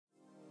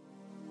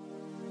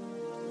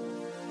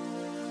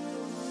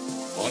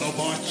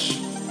Autobots,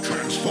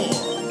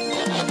 transform.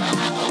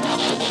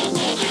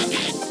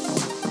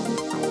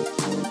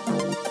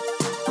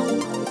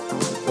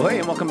 Well, hey,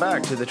 and welcome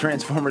back to the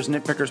Transformers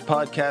Nitpickers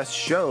Podcast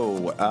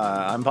show.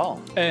 I'm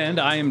Paul. And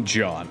I am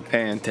John.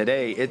 And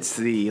today it's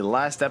the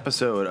last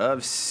episode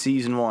of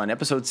Season 1,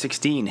 Episode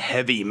 16,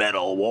 Heavy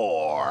Metal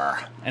War.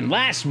 And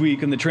last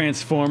week in the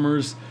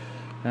Transformers,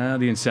 the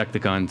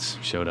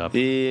Insecticons showed up.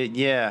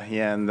 Yeah,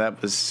 and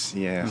that was,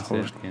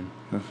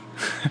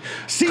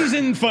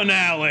 Season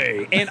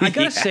finale! And I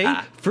gotta say,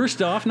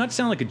 first off, not to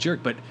sound like a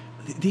jerk, but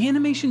the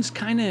animation's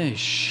kind of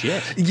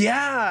shit.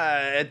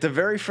 Yeah, at the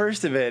very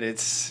first of it,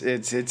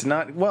 it's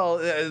not, well,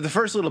 the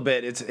first little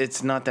bit,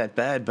 it's not that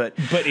bad, but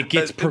it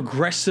gets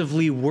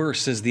progressively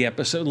worse as the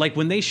episode, like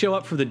when they show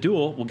up for the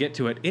duel, we'll get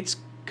to it, it's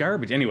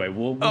garbage. Anyway,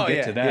 we'll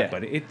get to that,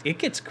 but it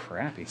gets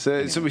crappy.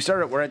 So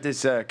we're at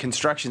this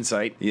construction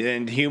site,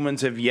 and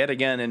humans have yet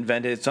again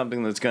invented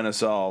something that's going to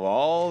solve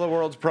all the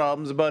world's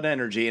problems about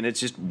energy, and it's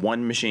just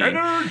one machine.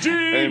 Energy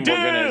And we're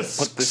going to discs!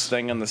 put this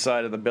thing on the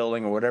side of the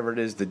building or whatever it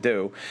is to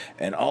do,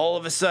 and all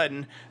of a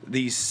sudden,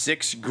 these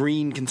 6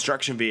 green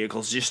construction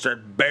vehicles just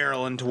start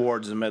barreling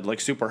towards them at like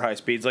super high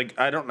speeds. Like,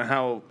 I don't know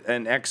how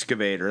an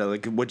excavator,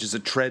 like which is a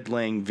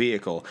tread-laying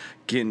vehicle,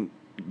 can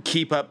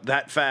keep up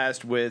that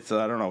fast with,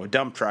 I don't know, a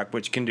dump truck,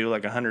 which can do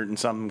like 100 and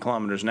something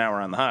kilometers an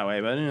hour on the highway,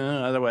 but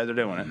otherwise they're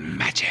doing it.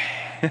 Magic.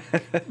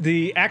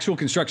 The actual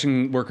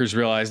construction workers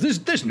realize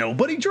there's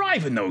nobody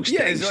driving those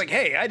Yeah, things. it's like,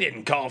 hey, I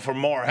didn't call for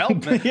more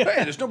help. Hey,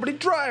 there's nobody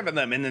driving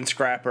them. And then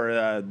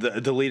Scrapper,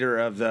 the leader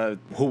of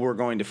who we're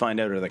going to find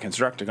out are the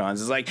Constructicons,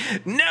 is like,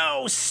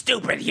 no,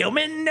 stupid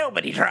human,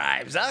 nobody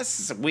drives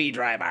us. We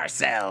drive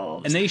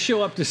ourselves. And they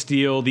show up to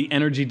steal the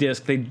energy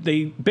disc. They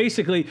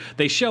basically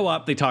show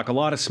up, they talk a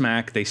lot of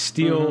smack, they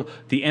steal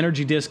the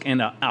energy disc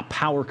and a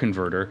power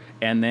converter,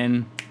 and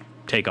then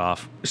take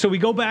off. So we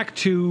go back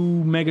to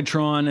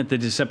Megatron at the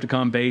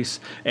Decepticon base,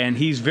 and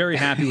he's very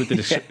happy with the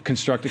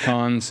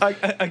Constructicons.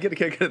 I get a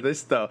kick out of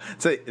this, though.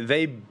 So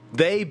they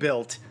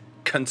built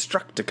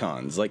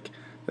Constructicons. Like,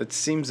 that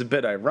seems a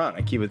bit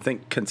ironic. You would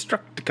think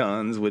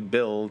Constructicons would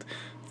build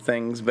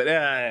things, but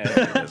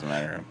it doesn't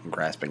matter. I'm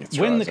grasping at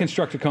straws. When the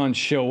Constructicons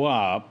show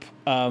up,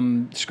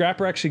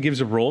 Scrapper actually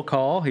gives a roll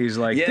call. He's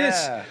like,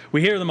 Yeah.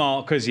 we hear them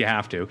all because you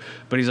have to,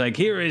 but he's like,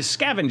 here is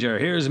Scavenger,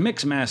 here's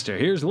Mixmaster,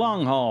 here's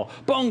Longhaul,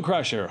 Bone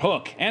Crusher,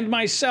 Hook, and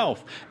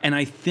myself. And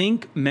I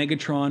think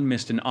Megatron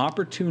missed an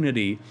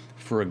opportunity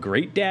for a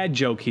great dad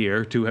joke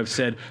here to have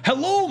said,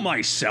 hello,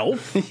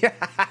 myself.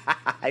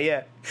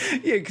 Yeah,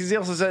 because he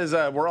also says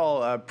we're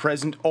all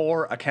present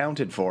or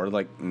accounted for.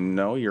 Like,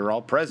 no, you're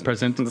all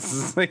present. This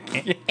is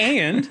like,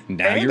 And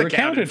now And you're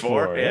accounted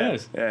for. Yeah,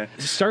 Yes. yeah.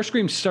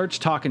 Starscream starts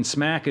talking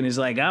smack and is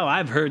like, oh,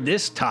 I've heard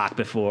this talk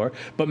before.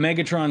 But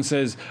Megatron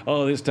says,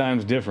 oh, this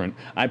time's different.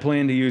 I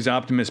plan to use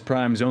Optimus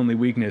Prime's only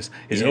weakness,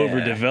 his Yeah.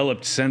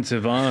 overdeveloped sense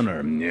of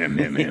honor.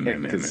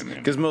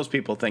 Because most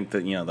people think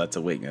that, that's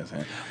a weakness.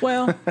 Yeah.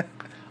 Well,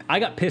 I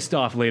got pissed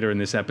off later in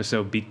this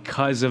episode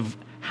because of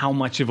how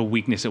much of a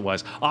weakness it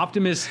was.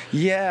 Optimus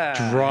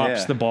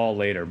drops the ball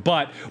later.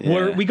 But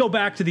we go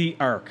back to the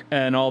Ark,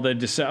 and all the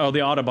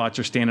Autobots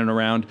are standing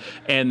around,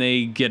 and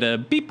they get a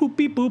beep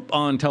boop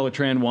on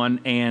Teletran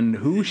 1, and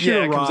who should Yeah,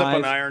 arrive? it comes up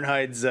on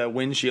Ironhide's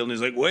windshield, and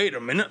he's like, wait a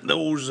minute,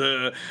 those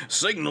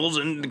signals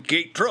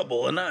indicate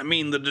trouble, and I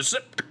mean the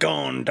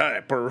Decepticon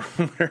type, or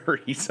whatever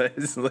he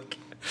says. Like,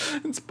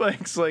 and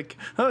Spike's like,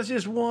 oh, it's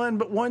just one,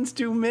 but one's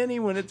too many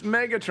when it's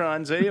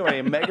Megatron. So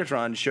anyway,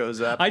 Megatron shows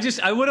up.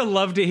 I would have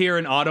loved to hear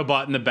an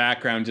Autobot in the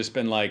background just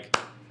been like,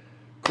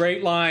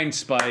 great line,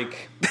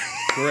 Spike.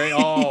 Great.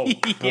 Oh,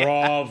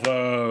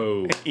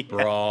 bravo.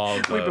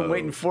 Bravo. We've been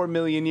waiting 4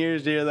 million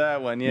years to hear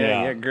that one.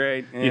 Yeah,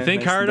 great. Yeah, You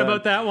think nicely hard done.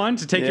 about that one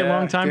to take you a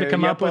long time to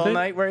come up with all it?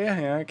 night, were you?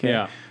 Yeah, okay.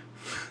 Yeah.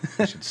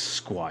 I should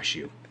squash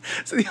you.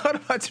 So the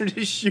Autobots are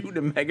just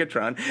shooting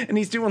Megatron, and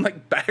he's doing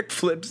like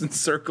backflips and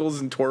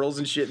circles and twirls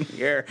and shit in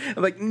the air, and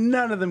like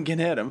none of them can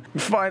hit him.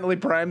 Finally,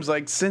 Prime's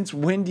like, "Since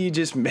when do you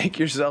just make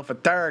yourself a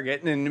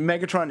target?" And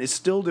Megatron is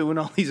still doing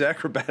all these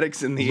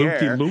acrobatics in the air,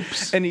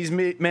 Loop-de-loops. and he's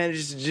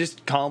manages to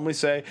just calmly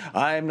say,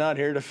 "I'm not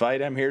here to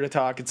fight. I'm here to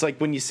talk." It's like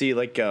when you see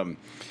like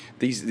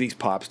these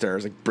pop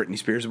stars like Britney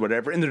Spears or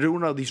whatever, and they're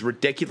doing all these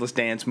ridiculous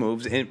dance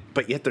moves,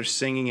 but yet they're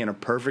singing in a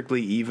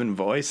perfectly even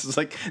voice. It's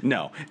like,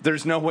 no,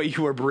 there's no way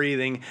you are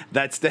breathing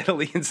that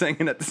steadily and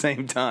singing at the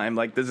same time.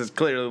 Like, this is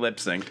clearly lip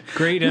synced.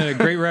 Great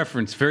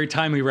reference. Very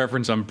timely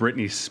reference on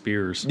Britney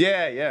Spears.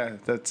 Yeah,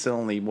 that's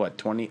only,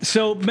 20?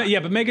 So, but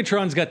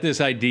Megatron's got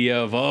this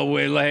idea of,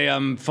 hey,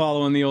 I'm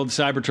following the old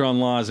Cybertron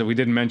laws that we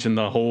didn't mention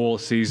the whole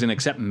season,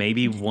 except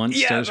maybe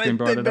once Starscream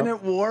brought they've it been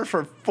up. at war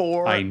for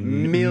 4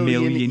 million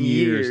million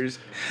years. years.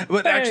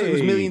 But actually, it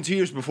was Hey. millions of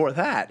years before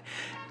that.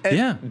 And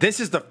Yeah. This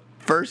is the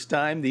first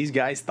time these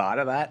guys thought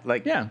of that.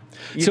 Like, Yeah.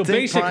 you'd So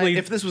think Prime, basically-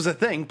 if this was a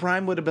thing,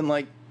 Prime would have been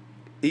like,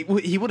 he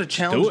would have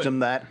challenged it. him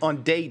that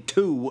on day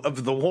 2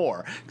 of the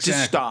war to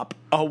Exactly. stop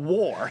a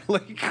war.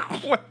 Like,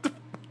 what the...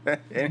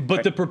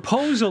 But the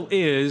proposal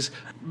is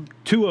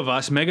 2 of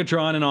us,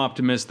 Megatron and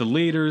Optimus, the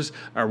leaders,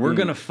 we're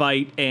going to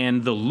fight,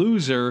 and the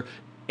loser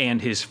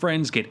and his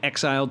friends get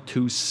exiled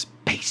to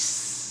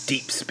space.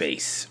 Deep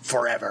space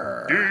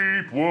forever.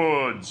 Deep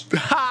woods.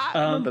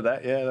 Remember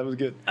that? Yeah, that was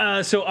good.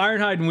 So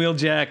Ironhide and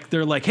Wheeljack,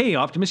 they're like, hey,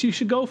 Optimus, you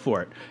should go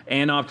for it.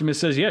 And Optimus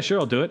says, yeah, sure,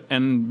 I'll do it.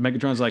 And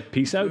Megatron's like,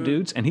 peace out,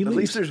 dudes. And he leaves. At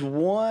least there's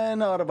one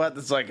Autobot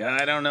that's like,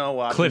 I don't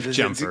know. Cliff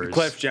jumpers.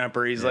 Cliff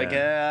jumper. He's like,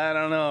 I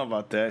don't know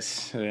about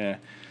this. Yeah.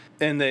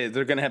 And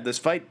they're going to have this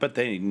fight, but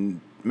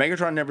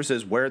Megatron never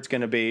says where it's going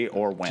to be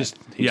or when.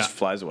 He just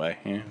flies away.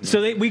 Yeah.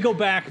 So we go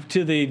back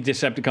to the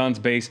Decepticons'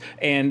 base,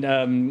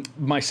 and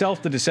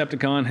myself, the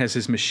Decepticon, has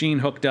his machine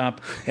hooked up,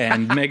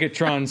 and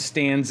Megatron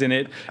stands in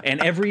it,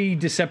 and every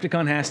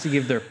Decepticon has to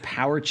give their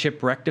power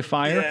chip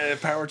rectifier. Yeah,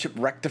 power chip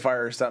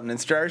rectifier or something. And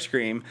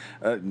Starscream,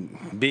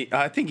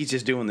 I think he's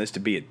just doing this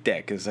to be a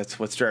dick, because that's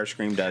what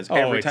Starscream does.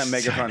 Every time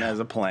Megatron has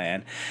a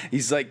plan,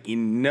 he's like,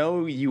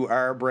 you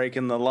are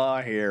breaking the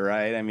law here,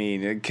 right? I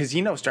mean, because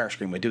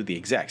Starscream would do the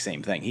exact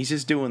same thing. He's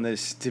just doing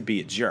this to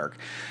be a jerk.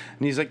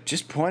 And he's like,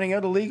 just pointing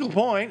out a legal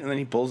point, and then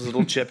he pulls his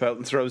little chip out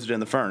and throws it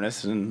in the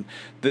furnace, and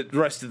the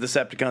rest of the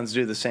Decepticons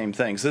do the same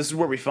thing. So this is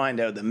where we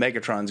find out that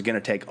Megatron's going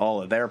to take all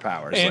of their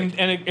powers. And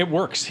it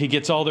works. He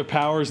gets all their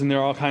powers, and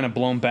they're all kind of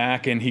blown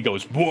back, and he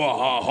goes,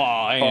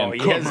 wah, and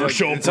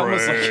commercial break. It's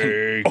almost like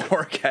an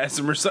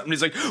orgasm or something.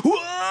 He's like,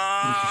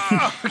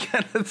 whoa,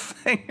 kind of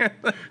thing.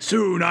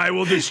 Soon I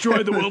will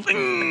destroy the world.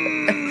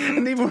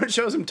 And even when it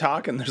shows him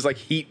talking, there's like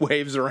heat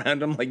waves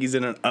around him, like he's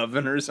in an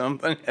oven or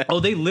something.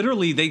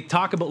 They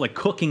talk about like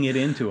cooking it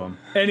into him.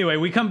 Anyway,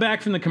 we come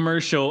back from the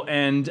commercial,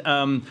 and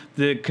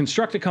the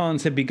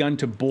Constructicons have begun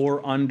to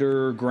bore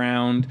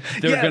underground.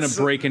 They're going to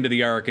break into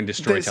the Ark and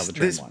destroy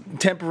Teletran 1. This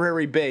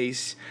temporary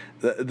base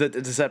that the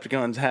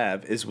Decepticons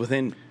have is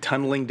within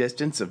tunneling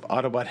distance of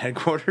Autobot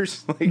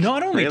headquarters.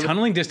 Not only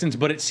tunneling distance,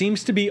 but it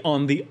seems to be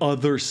on the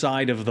other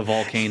side of the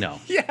volcano.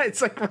 Yeah,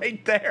 it's like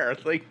right there.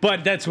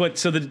 But that's what.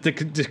 So the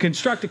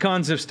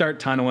Constructicons have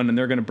start tunneling, and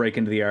they're going to break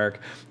into the Ark.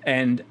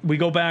 And we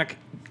go back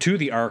to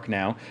the Ark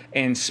now,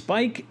 and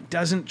Spike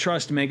doesn't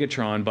trust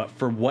Megatron, but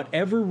for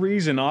whatever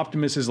reason,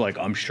 Optimus is like,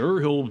 I'm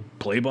sure he'll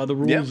play by the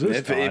rules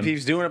this time. If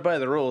he's doing it by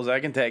the rules, I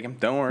can take him.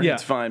 Don't worry,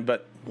 it's fine.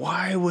 But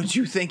why would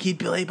you think he'd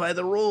play by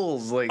the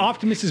rules?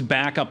 Optimus's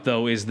backup,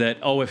 though, is that,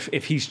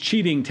 if he's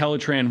cheating,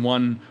 Teletran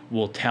 1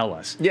 will tell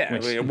us. Yeah,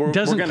 which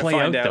doesn't play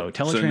out, though.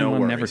 Teletran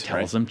 1 never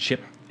tells them.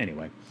 Chip.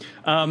 Anyway.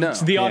 So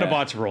the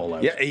Autobots roll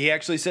out. Yeah, he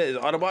actually says,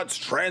 Autobots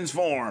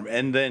transform,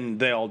 and then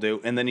they all do.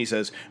 And then he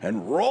says,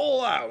 and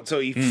roll out. So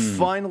he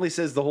finally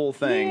says the whole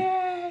thing.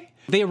 Yay.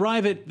 They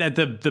arrive at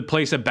the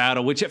place of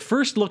battle, which at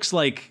first looks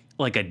like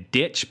a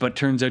ditch, but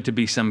turns out to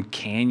be some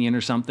canyon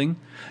or something.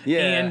 Yeah.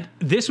 And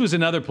this was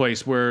another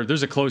place where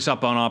there's a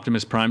close-up on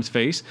Optimus Prime's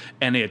face,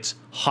 and it's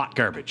hot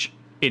garbage.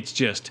 It's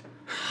just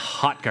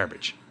hot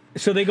garbage.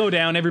 So they go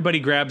down, everybody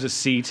grabs a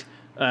seat.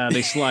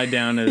 They slide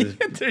down.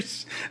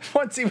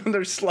 Once even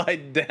they're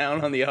sliding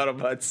down on the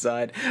Autobot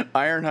side,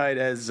 Ironhide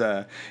has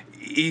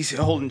he's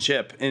holding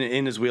Chip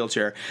in his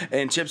wheelchair,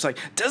 and Chip's like,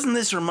 "Doesn't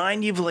this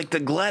remind you of like the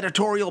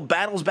gladiatorial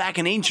battles back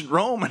in ancient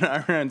Rome?" And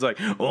Ironhide's like,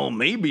 "Well,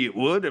 maybe it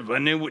would if I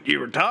knew what you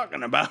were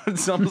talking about."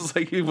 It's almost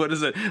like, what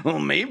is it? Well,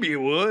 maybe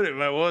it would if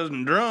I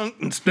wasn't drunk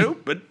and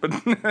stupid. But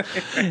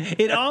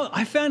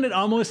I found it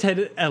almost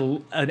had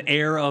an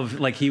air of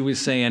like he was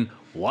saying,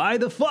 why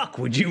the fuck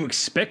would you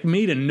expect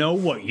me to know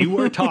what you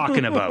were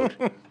talking about?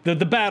 The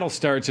battle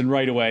starts, and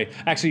right away,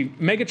 actually,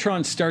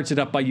 Megatron starts it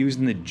up by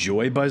using the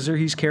joy buzzer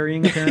he's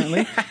carrying,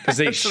 apparently, because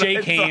they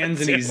shake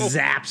hands and he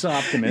zaps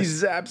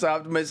Optimus. He zaps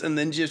Optimus and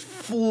then just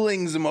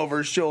flings him over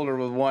his shoulder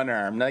with one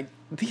arm. Like,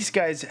 these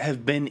guys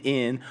have been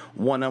in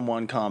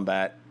one-on-one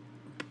combat.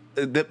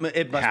 It must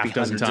be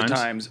hundreds of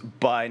times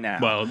by now.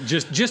 Well,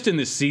 just in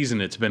this season,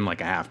 it's been like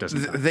a half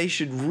dozen times. They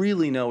should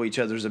really know each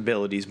other's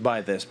abilities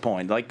by this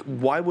point. Like,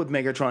 why would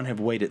Megatron have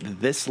waited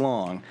this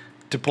long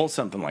to pull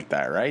something like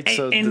that, right?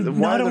 Why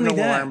are there no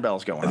alarm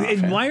bells going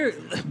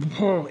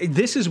off? And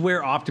this is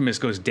where Optimus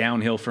goes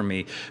downhill for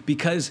me,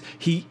 because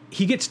he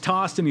gets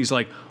tossed and he's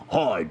like,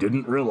 I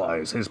didn't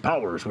realize his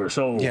powers were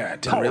so powerful. Yeah, I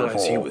didn't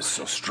realize he was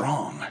so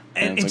strong.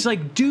 And it's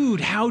like,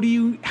 dude, how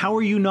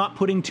are you not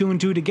putting two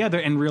and two together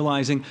and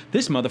realizing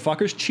this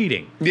motherfucker's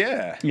cheating?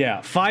 Yeah.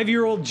 Yeah.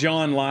 5-year-old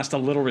John lost a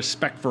little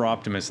respect for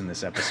Optimus in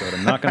this episode.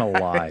 I'm not going to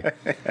lie.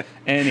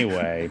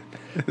 Anyway.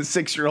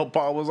 6-year-old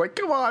Paul was like,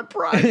 come on,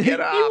 Prime, get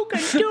up. You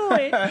can do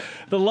it.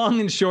 The long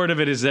and short of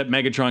it is that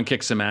Megatron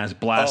kicks some ass,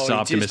 blasts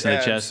Optimus in the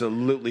chest.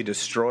 Absolutely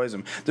destroys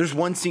him. There's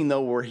one scene,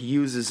 though, where he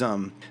uses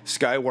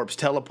Skywarp's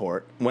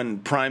teleport when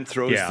Prime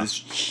throws this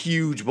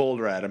huge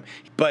boulder at him,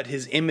 but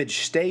his image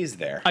stays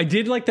there. I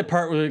did like the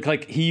part where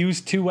he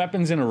used 2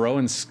 weapons in a row,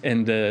 and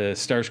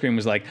Starscream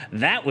was like,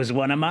 that was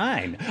one of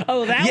mine.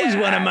 Oh, that was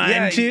one of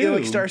mine, too.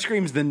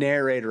 Starscream's the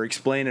narrator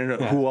explaining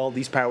who all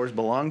these powers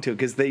belong to,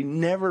 because they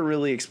never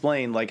really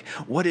explain,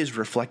 what is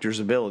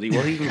Reflector's ability?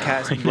 Well, he can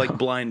cast,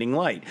 blinding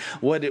light.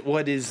 What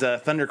is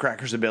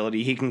Thundercracker's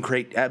ability? He can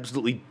create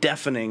absolutely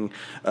deafening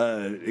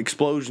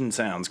explosion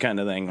sounds kind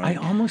of thing. I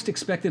almost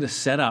expected a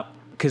setup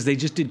because they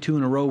just did 2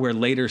 in a row where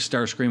later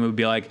Starscream would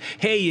be like,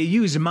 hey, you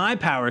use my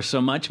power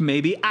so much,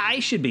 maybe I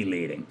should be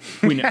leading.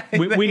 We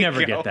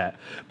never get that.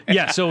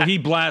 Yeah, so he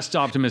blasts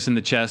Optimus in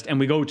the chest, and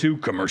we go to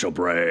commercial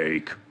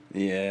break.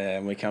 Yeah,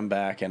 and we come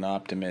back, and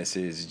Optimus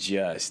is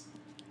just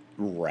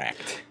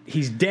wrecked.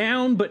 He's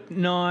down, but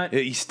not...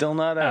 He's still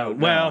not out.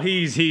 Well, no.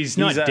 he's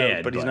not out,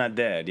 dead. But he's not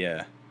dead,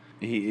 yeah.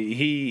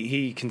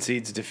 He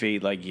concedes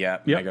defeat, like,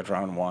 yep.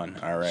 Megatron won,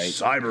 all right.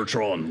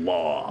 Cybertron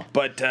law.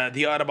 But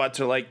the Autobots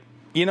are like,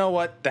 you know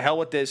what? The hell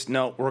with this.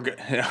 No, we're good.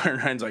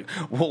 Ironhide's like,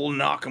 we'll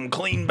knock him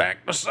clean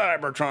back to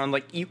Cybertron.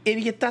 Like, you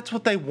idiot, that's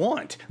what they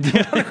want.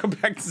 They want to go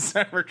back to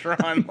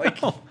Cybertron. Like,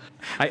 no.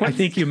 I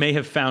think you may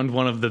have found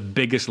one of the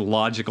biggest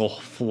logical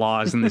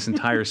flaws in this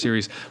entire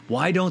series.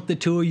 Why don't the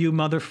 2 of you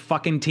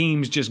motherfucking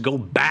teams just go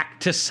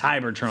back to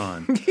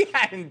Cybertron?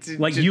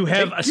 Like, you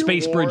have a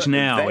space bridge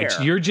now.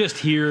 You're just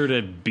here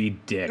to be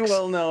dicks.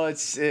 Well, no, the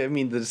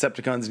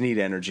Decepticons need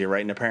energy,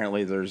 right? And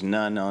apparently there's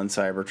none on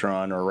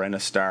Cybertron or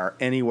Renistar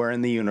anywhere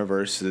in the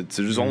universe.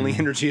 There's only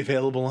energy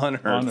available on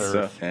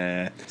Earth.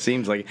 So,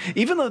 seems like,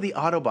 even though the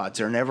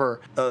Autobots are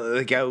never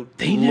out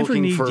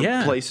looking for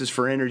places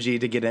for energy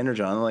to get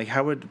energy on, like,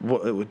 how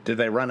did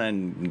they run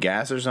on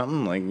gas or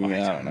something? Like,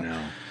 I don't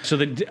know. So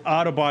the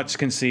Autobots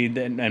concede,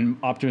 and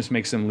Optimus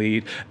makes them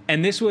lead.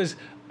 And this was,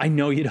 I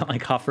know you don't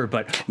like Huffer,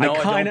 but no,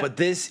 I don't. But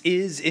this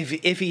is,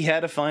 if he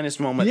had a finest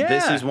moment,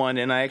 this is one,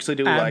 and I actually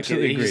do like it.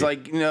 Agree. He's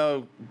like,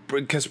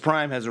 because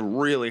Prime has a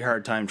really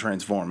hard time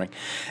transforming,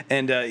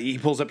 and he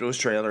pulls up to his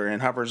trailer,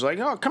 and Huffer's like,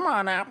 "Oh, come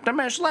on,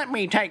 Optimus, let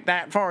me take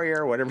that for you,"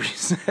 or whatever he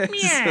says.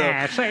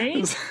 Yeah,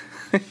 see.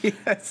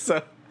 Yeah,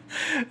 so.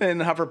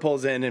 And Huffer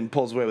pulls in and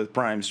pulls away with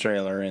Prime's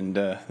trailer, and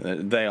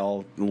they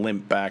all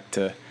limp back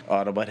to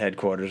Autobot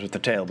headquarters with the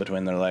tail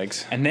between their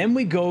legs. And then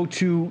we go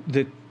to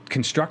the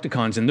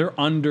Constructicons, and they're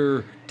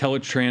under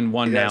Teletran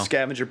 1 now.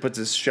 Scavenger puts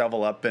his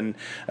shovel up, and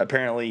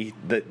apparently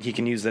that he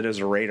can use that as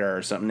a radar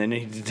or something, and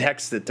he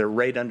detects that they're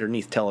right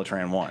underneath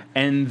Teletran 1.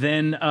 And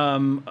then,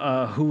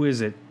 who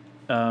is it?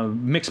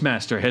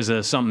 Mixmaster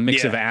has some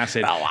mix of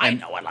acid. Oh, I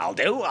know what I'll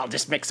do. I'll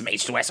just mix some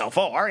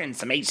H2SO4 and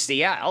some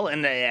HCl,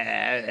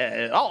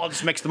 and I'll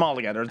just mix them all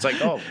together. It's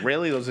like, oh,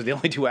 really? Those are the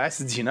only 2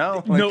 acids you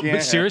know? Like, no,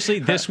 but seriously,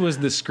 this was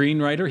the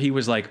screenwriter. He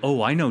was like,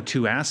 oh, I know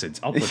 2 acids.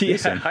 I'll put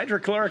this in.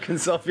 Hydrochloric and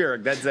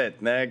sulfuric. That's it.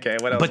 Okay,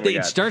 what else But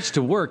it starts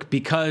to work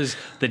because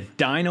the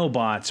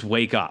Dinobots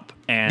wake up.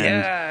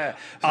 And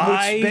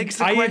I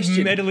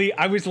admittedly,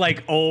 I was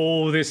like,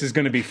 oh, this is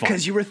going to be fun.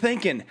 Because you were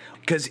thinking,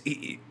 because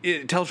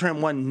Teletran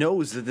 1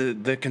 knows that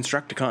the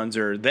Constructicons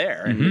are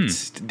there and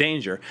it's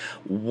danger.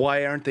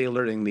 Why aren't they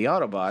alerting the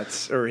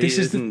Autobots? Or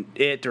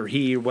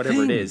he, or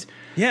whatever it is.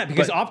 Yeah,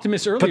 because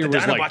Optimus earlier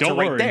was like, don't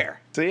worry. Right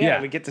there. So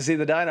we get to see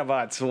the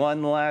Dinobots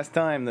one last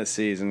time this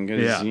season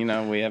because,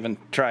 we haven't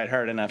tried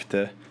hard enough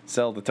to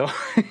sell the toy.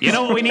 You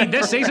know what we need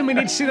this season? We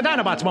need to see the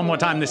Dinobots one more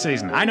time this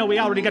season. I know we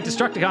already got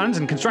Destructicons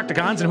and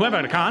Constructicons and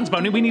whoever the cons,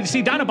 but we need to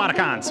see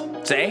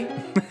Dinoboticons. See?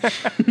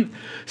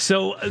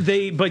 So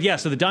the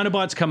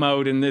Dinobots come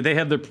out and they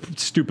have their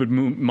stupid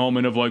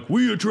moment of like,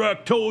 we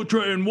attract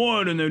Teletran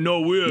 1, and they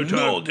know we attack.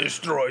 No,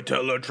 destroy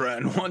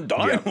Teletran 1.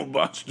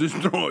 Dinobots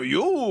destroy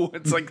you.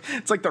 It's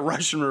like the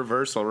Russian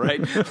reversal,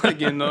 right?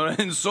 Like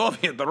in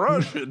Soviet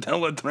Russia,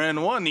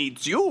 Teletran 1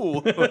 eats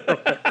you.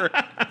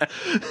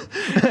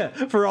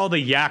 For all the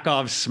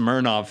Yakov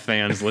Smirnov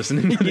fans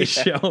listening to this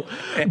show.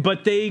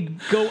 But they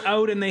go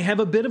out and they have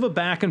a bit of a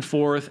back and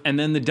forth, and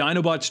then the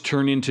Dinobots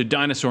turn into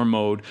dinosaur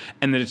mode,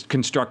 and the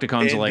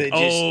Constructicons are like, this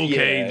is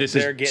serious.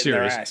 They're getting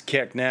their ass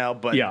kicked now,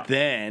 but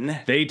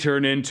then they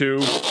turn into...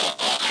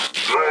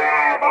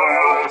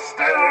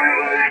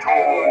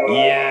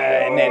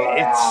 Yeah, and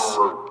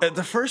it's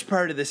the first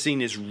part of the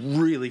scene is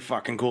really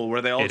fucking cool,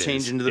 where they all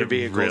change into their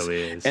vehicles,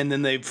 really is. And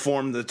then they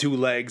form the 2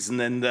 legs, and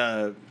then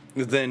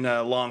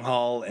Long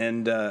Haul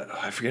and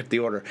I forget the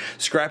order.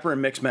 Scrapper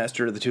and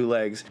Mixmaster are the 2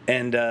 legs,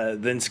 and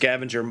then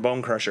Scavenger and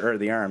Bone Crusher are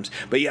the arms.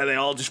 But yeah, they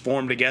all just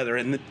form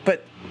together,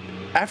 but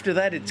after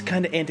that, it's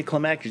kind of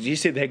anticlimactic. You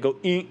see they go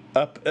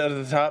up at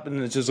the top,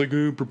 and it's just like,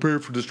 prepare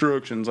for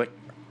destruction. It's like,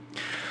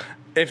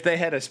 if they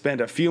had to spend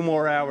a few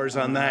more hours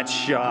on that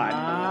shot.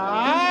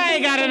 I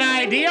got an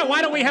idea.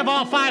 Why don't we have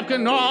all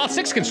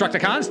 6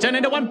 Constructicons turn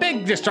into one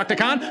big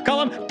Destructicon?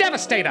 Call them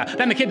Devastator.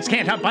 Then the kids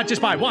can't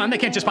just buy 1. They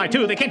can't just buy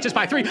 2. They can't just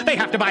buy 3. They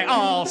have to buy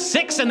all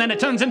 6, and then it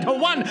turns into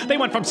 1. They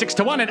went from 6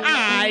 to 1, and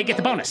I get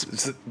the bonus.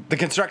 The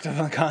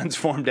Constructicons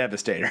form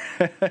Devastator.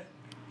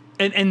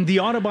 And the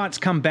Autobots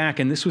come back,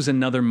 and this was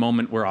another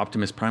moment where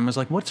Optimus Prime was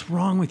like, what's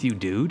wrong with you,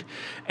 dude?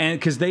 And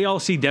because they all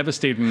see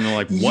Devastator, and they're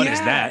like, what is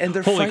that? And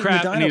they're holy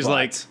crap. The and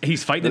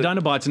he's fighting the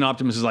Dinobots, and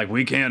Optimus is like,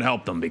 we can't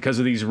help them because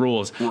of these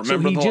rules.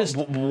 Remember,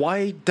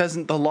 why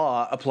doesn't the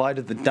law apply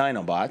to the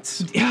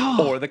Dinobots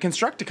or the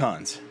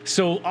Constructicons?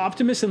 So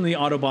Optimus and the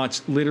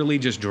Autobots literally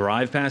just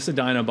drive past the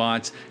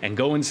Dinobots and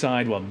go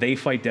inside while they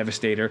fight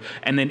Devastator,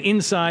 and then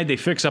inside they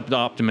fix up the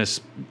Optimus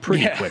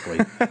pretty quickly.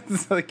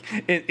 It's like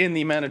in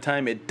the amount of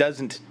time it does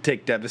doesn't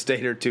take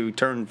Devastator to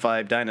turn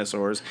 5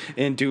 dinosaurs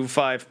into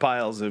 5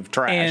 piles of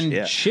trash.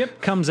 And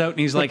Chip comes out and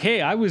he's like, hey,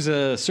 I was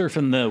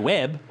surfing the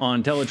web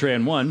on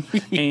Teletran 1,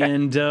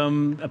 and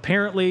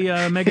apparently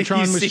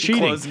Megatron was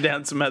cheating. Closing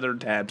down some other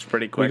tabs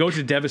pretty quick. We go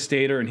to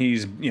Devastator and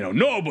he's,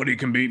 nobody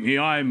can beat me.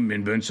 I'm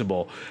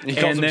invincible. He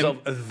calls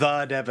himself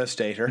the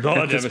Devastator.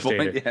 The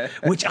Devastator.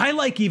 Which I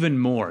like even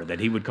more,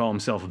 that he would call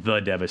himself the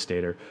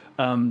Devastator.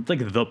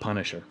 Like the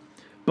Punisher.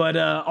 But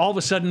all of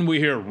a sudden we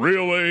hear,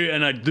 really?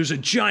 And there's a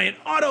giant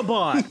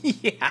Autobot.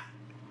 Yeah.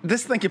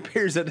 This thing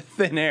appears out of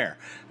thin air.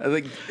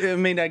 I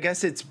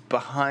guess it's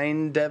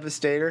behind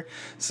Devastator,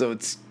 so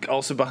it's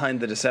also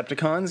behind the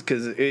Decepticons,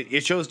 because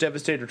it shows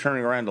Devastator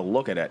turning around to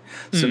look at it.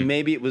 So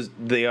maybe it was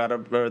the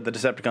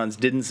Decepticons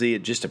didn't see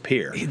it just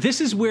appear.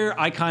 This is where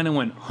I kind of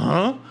went,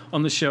 huh?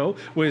 On the show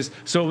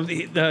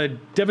the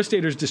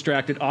Devastator's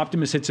distracted.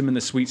 Optimus hits him in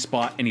the sweet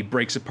spot, and he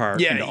breaks apart.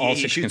 Yeah, into all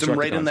he six shoots him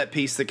right in that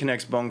piece that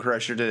connects Bone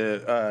Crusher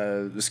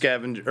to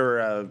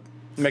Scavenger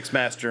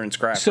Mixmaster and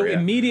Scrapper. So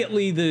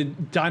immediately the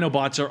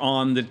Dinobots are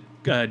on the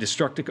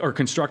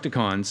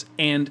Constructicons,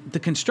 and the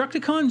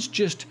Constructicons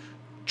just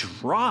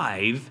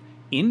drive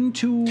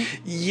into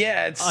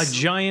a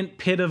giant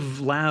pit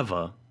of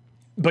lava.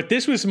 But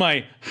this was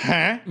my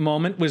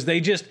moment, was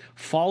they just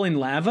fall in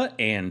lava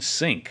and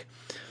sink.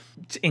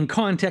 In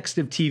context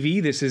of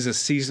TV, this is a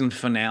season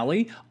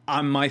finale.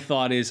 My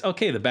thought is,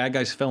 okay, the bad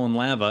guys fell in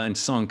lava and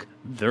sunk.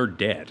 They're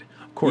dead.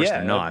 Of course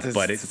they're not,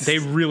 but they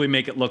really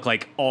make it look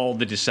like all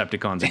the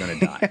Decepticons are going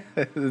to die.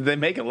 They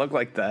make it look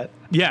like that.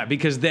 Yeah,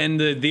 because then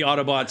the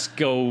Autobots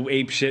go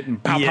apeshit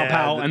and pow, pow,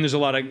 pow, and there's a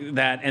lot of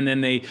that, and then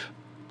they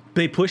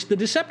push the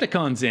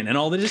Decepticons in, and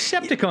all the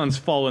Decepticons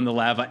fall in the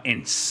lava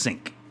and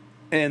sink.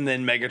 And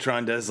then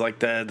Megatron does like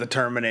the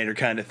Terminator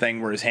kind of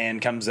thing, where his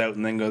hand comes out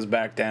and then goes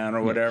back down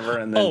or whatever.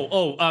 And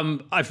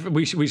then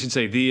we should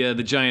say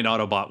the giant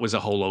Autobot was a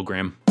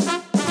hologram.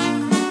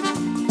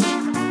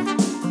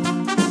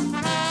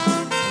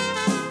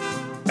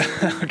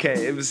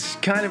 Okay, it was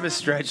kind of a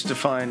stretch to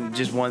find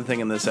just one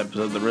thing in this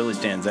episode that really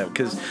stands out,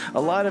 because a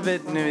lot of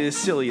it, as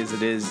silly as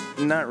it is,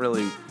 not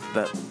really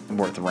that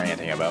worth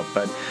ranting about.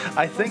 But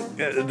I think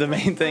the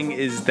main thing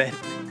is that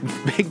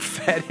big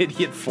fat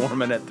idiot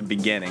Foreman at the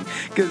beginning,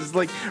 because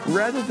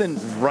rather than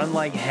run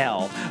like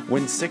hell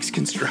when 6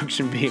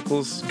 construction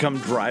vehicles come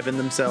driving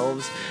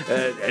themselves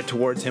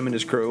towards him and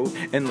his crew,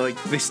 and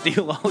they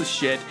steal all his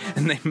shit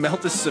and they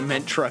melt a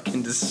cement truck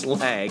into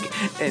slag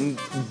and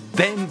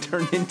then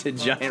turn into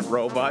giant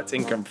robots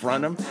and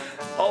confront him,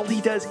 all he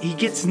does, he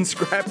gets in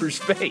Scrapper's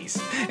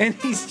face and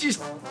he's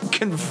just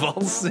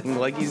convulsing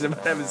like he's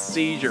about to have a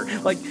seizure.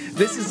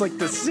 This is the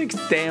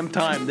 6th damn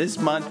time this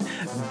month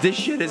this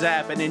shit has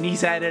happened, and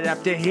he's had it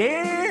up to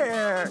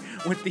here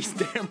with these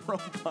damn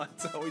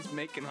robots always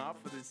making off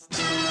with his.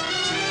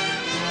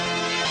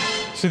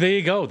 So there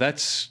you go.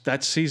 That's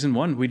season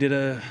 1. We did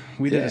a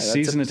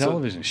season of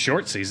television.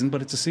 Short season,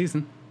 but it's a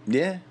season.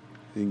 Yeah,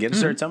 you get to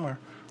start somewhere.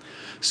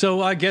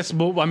 So I guess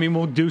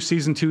we'll do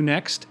season 2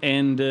 next,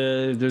 and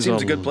there's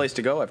seems a good place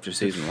to go after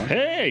season 1.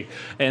 Hey,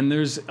 and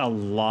there's a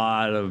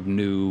lot of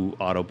new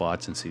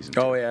Autobots in season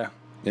 2. Oh yeah.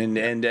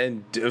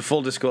 And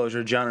full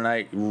disclosure, John and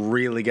I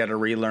really got to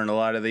relearn a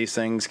lot of these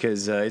things,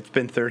 because it's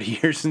been 30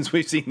 years since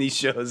we've seen these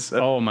shows.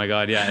 So. Oh my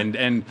God, yeah,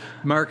 and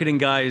marketing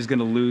guy is going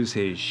to lose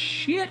his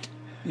shit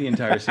the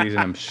entire season,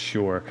 I'm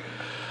sure.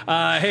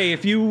 Hey,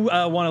 if you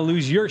want to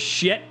lose your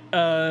shit,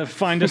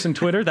 find us on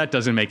Twitter. That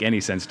doesn't make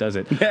any sense, does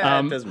it? Yeah,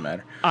 it doesn't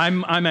matter.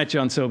 I'm at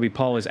John Sobey.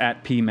 Paul is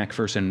at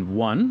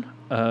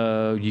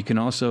PMacPherson1. You can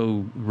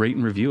also rate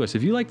and review us.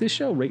 If you like this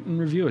show, rate and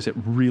review us. It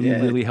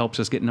really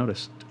helps us get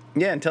noticed.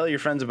 Yeah, and tell your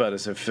friends about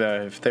us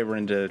if they were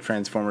into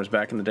Transformers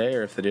back in the day,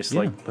 or if they just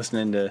like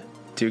listening to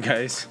two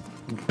guys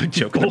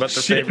joking about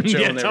their favorite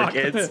show when they were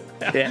kids.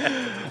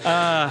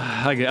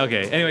 Yeah.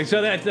 Okay. Anyway,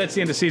 so that's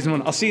the end of season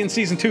 1. I'll see you in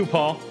season 2,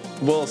 Paul.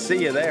 We'll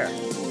see you there.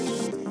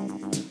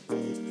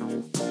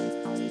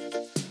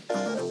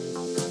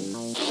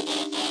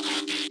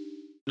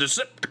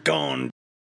 Decepticon